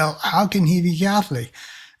 well, how can he be Catholic?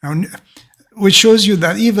 Now, which shows you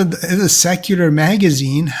that even the secular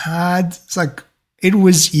magazine it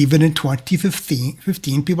was even in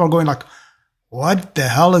 2015, people are going like, what the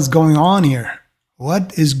hell is going on here?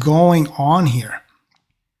 What is going on here?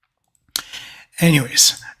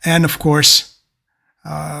 Anyways, and of course,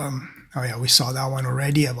 oh yeah, we saw that one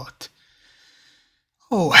already about.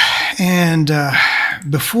 Oh, and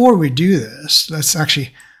before we do this, let's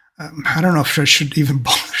actually, I don't know if I should even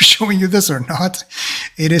bother showing you this or not.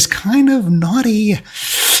 It is kind of not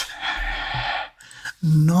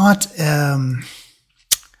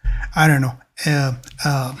I don't know,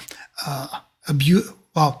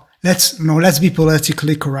 well, let's be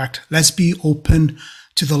politically correct. Let's be open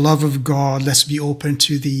to the love of God. Let's be open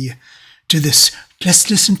to this. Let's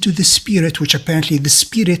listen to the Spirit, which apparently the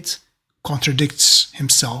Spirit contradicts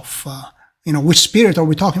himself. Which Spirit are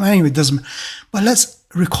we talking about? Anyway, it doesn't. But let's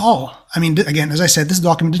recall. I mean, again, as I said, this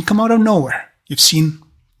document didn't come out of nowhere. You've seen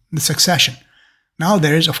the succession. Now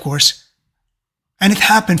there is, of course, and it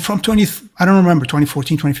happened from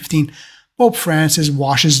 2014, 2015. Pope Francis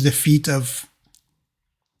washes the feet of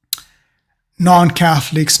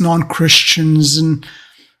non-Catholics, non-Christians, and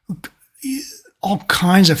all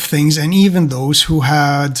kinds of things, and even those who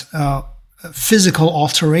had physical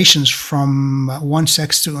alterations from one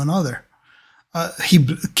sex to another. He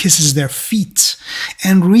kisses their feet.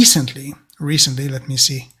 And recently, let me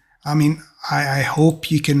see. I mean, I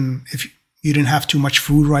hope you can, if you didn't have too much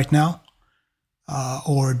food right now,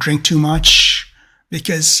 or drink too much,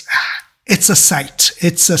 because it's a sight.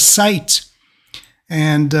 It's a sight.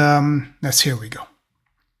 And here we go.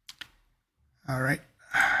 All right.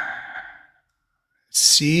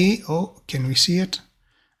 See, oh, can we see it?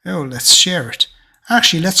 Oh, let's share it.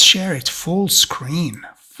 Actually, let's share it full screen.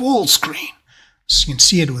 Full screen. So you can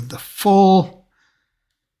see it with the full,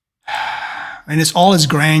 and it's all its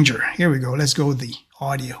grandeur. Here we go. Let's go with the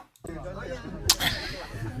audio.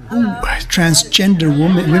 Ooh, transgender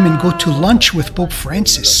women go to lunch with Pope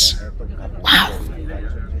Francis. Wow.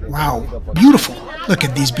 Wow. Beautiful. Look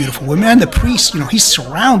at these beautiful women. And the priest, he's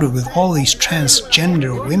surrounded with all these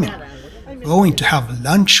transgender women going to have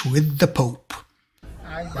lunch with the Pope.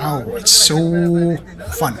 Wow, it's so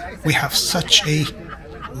fun. We have such a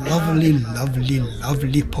lovely, lovely,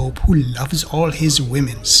 lovely Pope who loves all his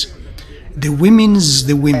women's. The women's.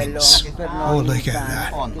 Oh, look at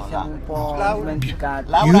that. Oh,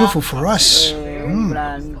 beautiful for us. And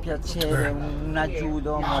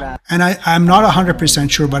I'm not 100%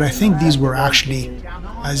 sure, but I think these were actually,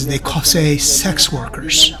 as they say, sex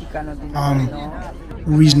workers.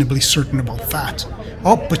 Reasonably certain about that.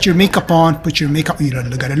 Oh, put your makeup on. Put your makeup. You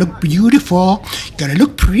gotta look beautiful. You gotta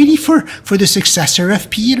look pretty for the successor of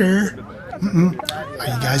Peter. Are you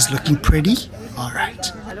guys looking pretty? All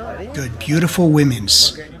right. Good. Beautiful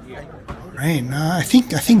women's. All right. I think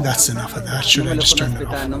that's enough of that. Should I just turn it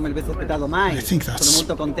off? I think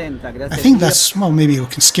that's. Well, maybe we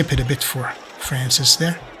can skip it a bit for Francis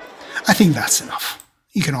there. I think that's enough.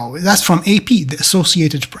 You can always. That's from AP, the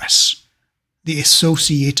Associated Press. The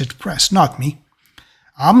Associated Press, not me.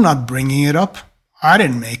 I'm not bringing it up. I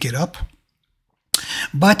didn't make it up.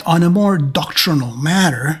 But on a more doctrinal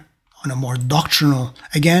matter, on a more doctrinal.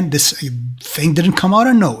 Again, this thing didn't come out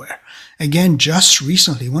of nowhere. Again, just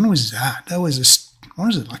recently. When was that? That was when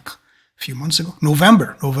was it, like a few months ago?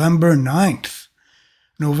 November 9th.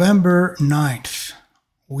 November 9th.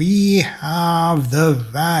 We have the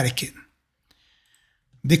Vatican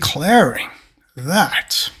declaring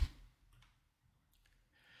that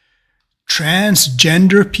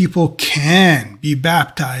transgender people can be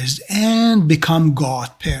baptized and become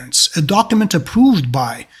godparents. A document approved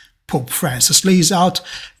by Pope Francis lays out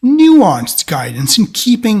nuanced guidance in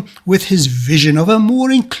keeping with his vision of a more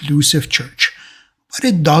inclusive church. But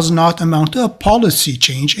it does not amount to a policy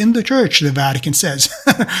change in the church, the Vatican says.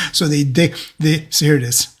 So so here it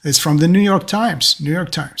is. It's from the New York Times. New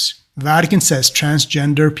York Times. Vatican says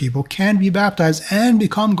transgender people can be baptized and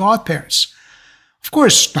become godparents. Of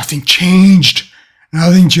course, nothing changed.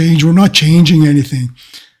 Nothing changed. We're not changing anything.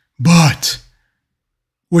 But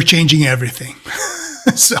we're changing everything.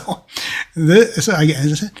 So again, as I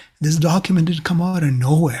said, this document didn't come out of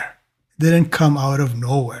nowhere. It didn't come out of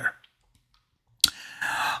nowhere.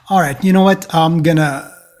 All right, you know what? I'm going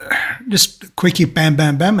to just quickly bam,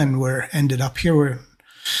 bam, bam, and we're ended up here.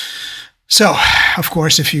 So, of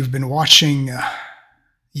course, if you've been watching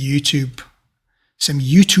YouTube, some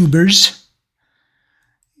YouTubers,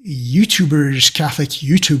 Catholic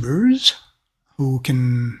YouTubers, who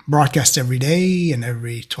can broadcast every day and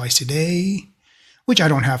twice a day, which I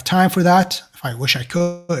don't have time for that. If I wish I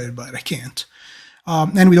could, but I can't.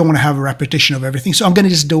 And we don't want to have a repetition of everything. So I'm going to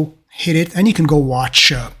just hit it, and you can go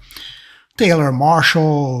watch Taylor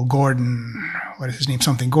Marshall, Gordon, what is his name?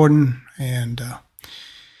 Something Gordon, and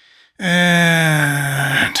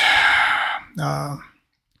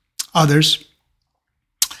others.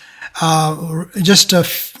 Just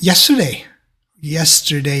yesterday,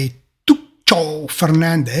 Tucho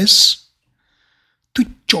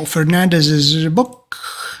Fernandez's book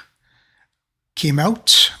came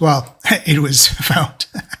out. Well, it was found.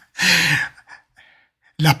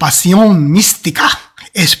 La pasión mística,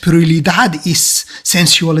 espiritualidad y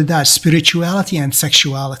sensualidad, spirituality and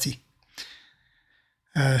sexuality.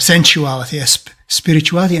 Spirituality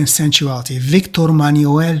and sensuality. Victor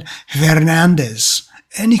Manuel Fernandez.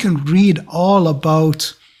 And you can read all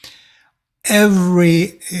about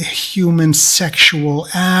every human sexual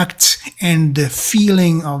act and the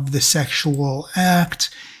feeling of the sexual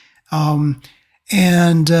act.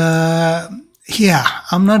 Yeah,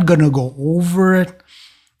 I'm not going to go over it.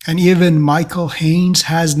 And even Michael Haynes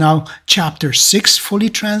has now chapter 6 fully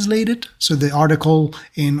translated. So the article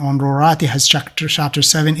on Rorati has chapter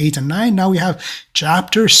 7, 8, and 9. Now we have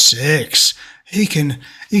chapter 6. You can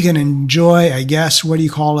enjoy, I guess, what do you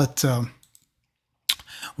call it?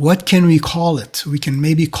 What can we call it? We can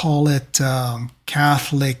maybe call it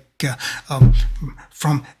Catholic,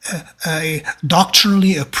 from a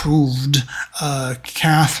doctrinally approved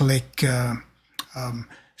Catholic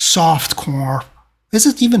softcore. Is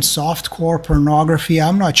it even softcore pornography?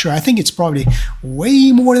 I'm not sure. I think it's probably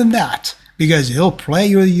way more than that, because it'll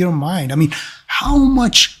play with your mind. I mean, how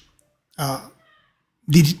much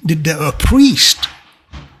did a priest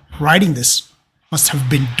writing this must have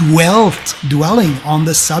been dwelling on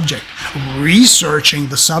the subject, researching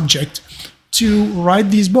the subject to write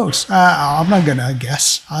these books? I'm not gonna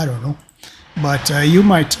guess. I don't know, but you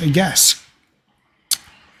might guess.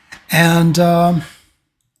 And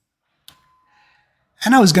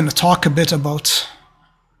I was gonna talk a bit about.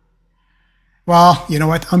 Well, you know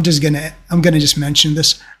what? I'm gonna just mention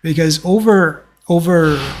this, because over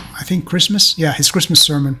I think Christmas, yeah, his Christmas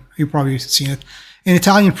sermon, you've probably seen it. An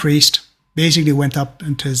Italian priest basically went up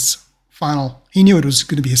into his final. He knew it was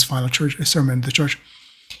going to be his final sermon in the church.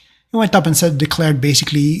 He went up and declared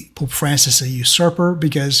basically Pope Francis a usurper,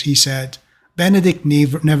 because he said Benedict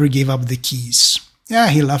never gave up the keys. Yeah,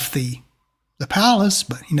 he left the palace,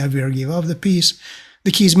 but he never gave up the keys.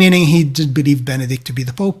 The keys meaning he did believe Benedict to be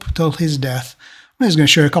the Pope till his death. I'm just going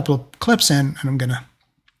to share a couple of clips, and I'm going to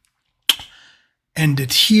end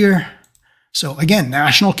it here. So again,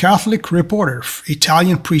 National Catholic Reporter,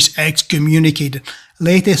 Italian priest excommunicated,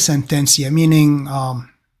 lete sentencia, meaning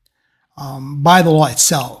by the law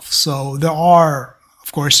itself. So there are,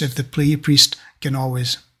 of course, if the priest can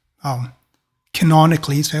always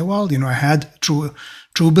canonically say, well, you know, I had true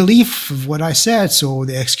belief of what I said, so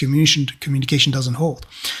the excommunication doesn't hold.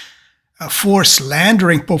 For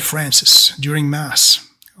slandering Pope Francis during Mass.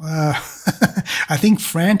 I think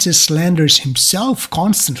Francis slanders himself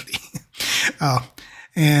constantly.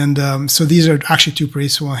 So these are actually two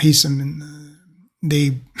priests. Well,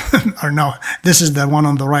 they are now, this is the one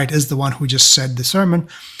on the right, is the one who just said the sermon.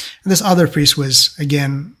 And this other priest was,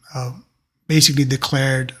 again, basically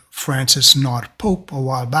declared Francis not Pope a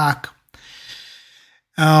while back.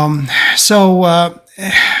 And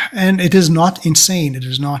it is not insane. It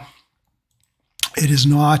is not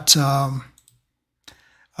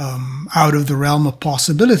out of the realm of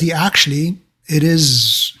possibility. Actually, it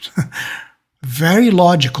is very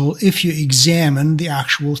logical if you examine the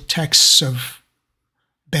actual texts of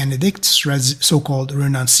Benedict's so-called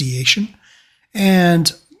renunciation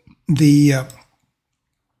and the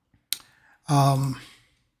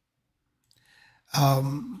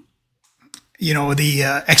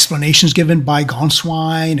explanations given by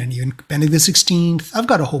Gonswine and even Benedict XVI. I've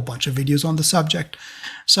got a whole bunch of videos on the subject.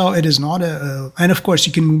 So it is not and of course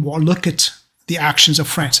you can look at the actions of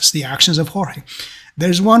Francis, the actions of Jorge.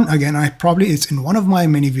 There's one, again, it's in one of my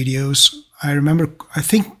many videos. I remember, I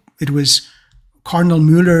think it was Cardinal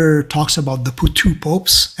Mueller talks about the two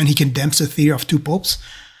popes, and he condemns the theory of two popes.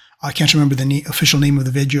 I can't remember the official name of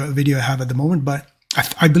the video I have at the moment, but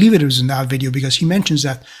I believe it was in that video, because he mentions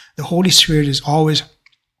that the Holy Spirit is always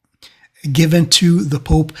given to the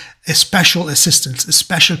Pope a special assistance, a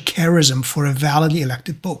special charism for a validly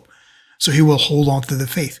elected Pope. So he will hold on to the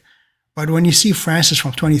faith. But when you see Francis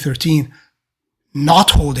from 2013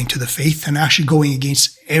 not holding to the faith and actually going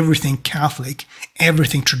against everything Catholic,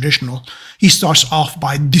 everything traditional, he starts off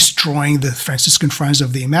by destroying the Franciscan Friars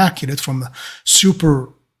of the Immaculate from a super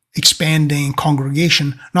expanding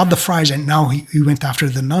congregation, not the friars, and now he went after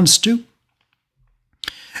the nuns too,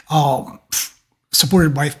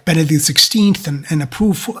 supported by Benedict XVI and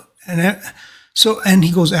approved. And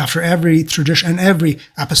he goes after every tradition, and every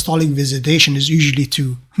apostolic visitation is usually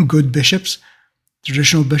to good bishops,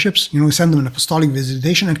 traditional bishops. Send them an apostolic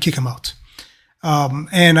visitation and kick them out.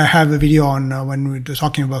 And I have a video on when we were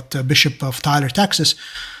talking about the Bishop of Tyler, Texas,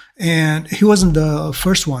 and he wasn't the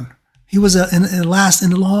first one. He was in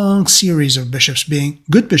a long series of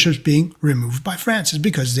good bishops being removed by Francis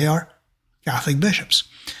because they are Catholic bishops.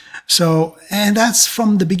 So, and that's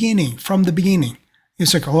from the beginning.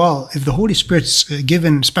 It's like, well, if the Holy Spirit's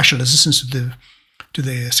given special assistance to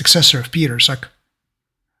the successor of Peter, it's like,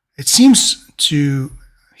 he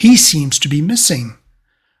seems to be missing.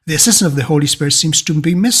 The assistance of the Holy Spirit seems to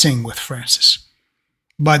be missing with Francis.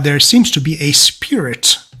 But there seems to be a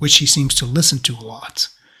spirit which he seems to listen to a lot.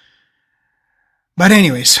 But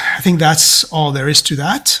anyways, I think that's all there is to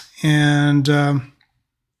that. And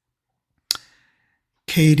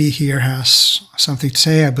Katie here has something to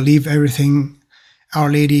say. I believe everything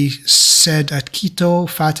Our Lady said at Quito,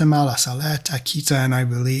 Fatima, La Salette, at Quito, and I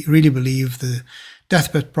really believe the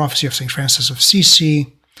deathbed prophecy of St. Francis of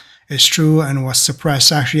Assisi is true and was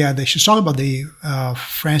suppressed. Actually, yeah, they should talk about the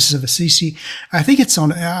Francis of Assisi. I think it's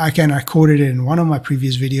on, again, I quoted it in one of my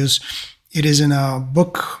previous videos. It is in a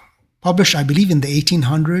book published, I believe, in the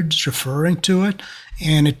 1800s, referring to it,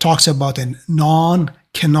 and it talks about a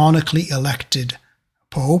non-canonically elected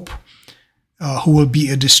pope who will be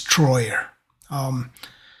a destroyer.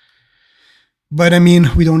 But I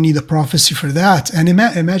mean, we don't need a prophecy for that. And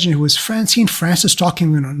imagine it was Francis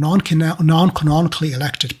talking with a non-canonically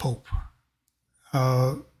elected pope.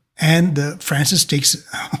 And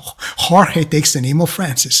Jorge takes the name of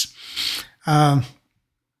Francis. All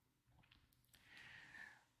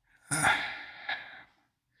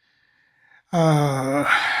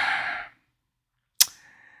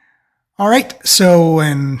right. So,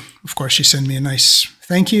 and of course, she sent me a nice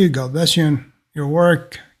thank you. God bless you and your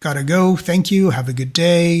work. Gotta go. Thank you. Have a good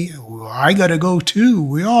day. I gotta go too.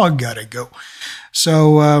 We all gotta go.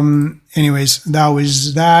 So anyways, that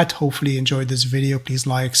was that. Hopefully you enjoyed this video. Please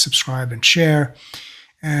like, subscribe, and share.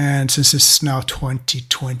 And since this is now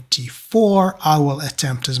 2024, I will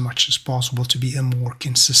attempt as much as possible to be a more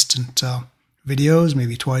consistent videos,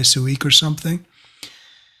 maybe twice a week or something.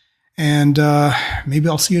 And maybe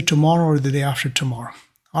I'll see you tomorrow or the day after tomorrow.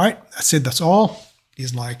 All right, that's it. That's all.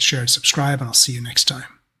 Please like, share, and subscribe, and I'll see you next time.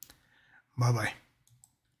 Bye-bye.